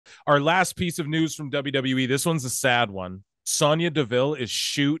Our last piece of news from WWE. This one's a sad one. Sonya Deville is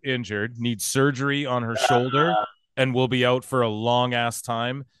shoot injured, needs surgery on her shoulder, and will be out for a long ass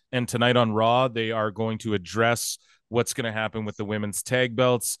time. And tonight on Raw, they are going to address what's going to happen with the women's tag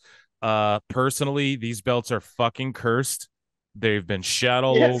belts. Personally, these belts are fucking cursed. They've been shat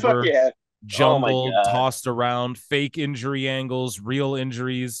all over, jumbled, tossed around, fake injury angles, real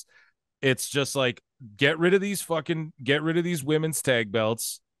injuries. It's just like, get rid of these women's tag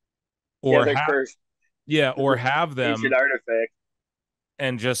belts, or or have them artifact,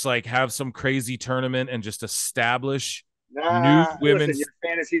 and just like have some crazy tournament and just establish new women's. Listen, your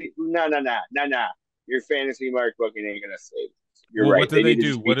fantasy, no. Your fantasy mark booking ain't gonna save this. You're well, right. What do they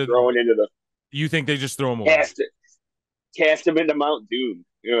do? What are throwing into the? You think they just throw them away? Cast them into Mount Doom.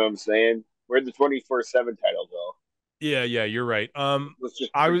 You know what I'm saying? Where'd the 24/7 title go? Yeah, you're right. I was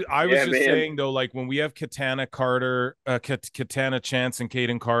just saying though, like when we have Katana Chance and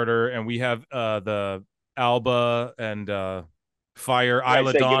Kaden Carter, and we have the Alba and Fire,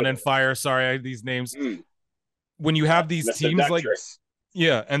 Isla Dawn and Fire. Sorry, I have these names. When you have these teams like,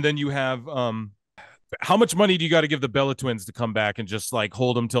 and then you have how much money do you got to give the Bella Twins to come back and just like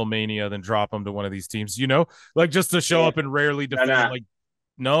hold them till Mania, then drop them to one of these teams? You know, like just to show up and rarely defend. Like,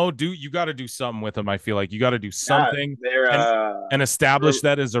 no, you got to do something with them. I feel like you got to do something and establish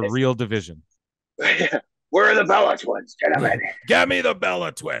that as a real division. Where are the Bella Twins? Get me the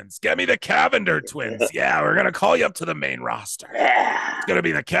Bella Twins. Get me the Cavender Twins. Yeah, we're going to call you up to the main roster. Yeah. It's going to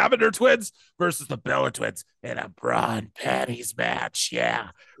be the Cavender Twins versus the Bella Twins in a bra and panties match.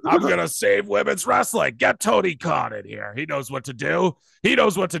 Yeah. I'm going to save women's wrestling. Get Tony Khan in here. He knows what to do. He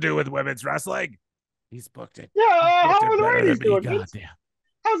knows what to do with women's wrestling. He's booked it. Yeah, how are the ladies doing? Goddamn.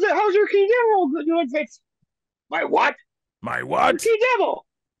 How's your King Devil doing, Vince? My what? Your King Devil.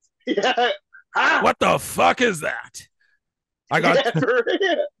 Yeah. Huh? What the fuck is that? I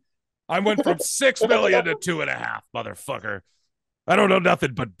went from 6 million to 2.5, motherfucker. I don't know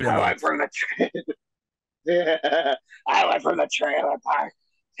nothing but bills. I went from the trailer park.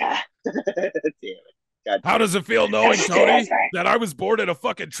 Damn it. God. How does it feel knowing, Tony, that I was born in a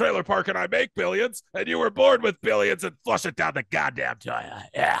fucking trailer park and I make billions, and you were born with billions and flush it down the goddamn toilet?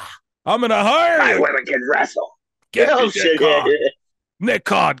 Yeah. I'm going to hire you. Women can wrestle. Get Nick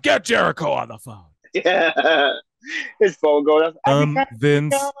Khan, get Jericho on the phone. Yeah. His phone going off.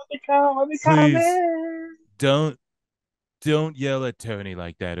 Vince, please don't yell at Tony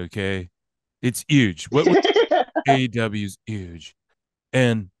like that, okay? It's huge. What AEW's huge.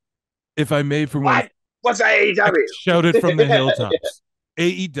 And if I may, for one, what's AEW? Shout it from the hilltops.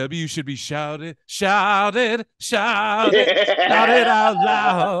 AEW should be shouted out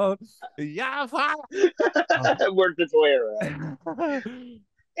loud. Yeah, work its way around. You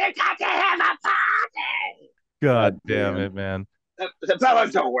got to have a party. God damn it, man. The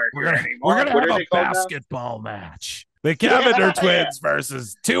fellas don't work anymore. We're gonna have a basketball match. The Cavender Twins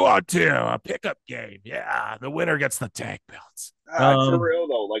versus 2-on-2, a pickup game. Yeah, the winner gets the tag belts. For real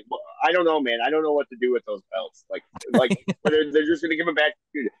though, like I don't know, man. I don't know what to do with those belts. Like they're just gonna give them back.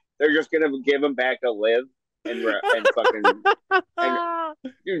 Dude, they're just gonna give them back to Liv and fucking.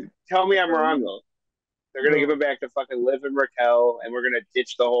 Dude, tell me I'm wrong though. They're gonna give them back to fucking Liv and Raquel, and we're gonna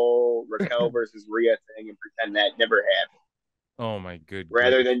ditch the whole Raquel versus Rhea thing and pretend that never happened. Oh my good.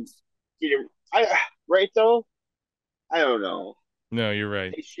 Rather than, right though. I don't know. No, you're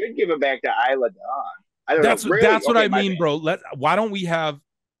right. They should give it back to Isla Dawn. I don't know. Really? That's what I mean, bro. Why don't we have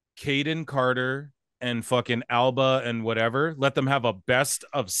Kaden Carter and fucking Alba and whatever? Let them have a best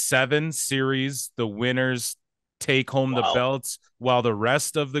of 7 series. The take home the belts, while the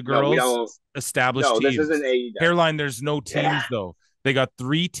rest of the girls establish teams. This isn't AEW. Hairline, there's no teams though. They got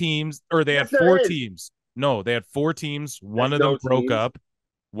 3 teams, or they had 4 teams. No, they had 4 teams. One of them broke up.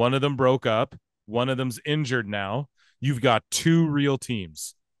 One of them broke up. One of them's injured now. You've got 2 real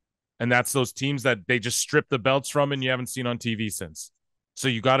teams. And that's those teams that they just stripped the belts from and you haven't seen on TV since. So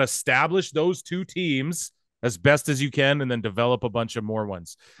you got to establish those 2 teams as best as you can and then develop a bunch of more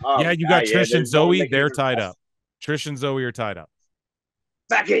ones. You got Trish and Zoe. They're tied up. Trish and Zoe are tied up.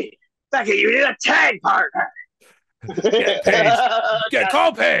 Becky, you need a tag partner.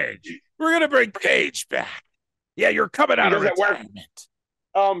 Call Paige. We're going to bring Paige back. Yeah, you're coming out of retirement.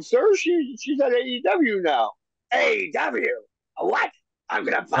 Sir, she's at AEW now. AEW? What? I'm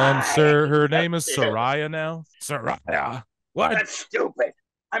gonna buy. Sir, her name is Soraya now. Soraya. What? That's stupid.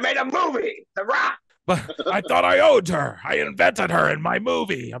 I made a movie, The Rock. But I thought I owed her. I invented her in my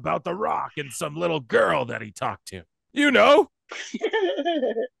movie about The Rock and some little girl that he talked to. You know?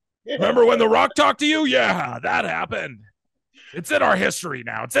 Remember when The Rock talked to you? Yeah, that happened. It's in our history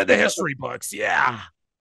now. It's in the history books. Yeah.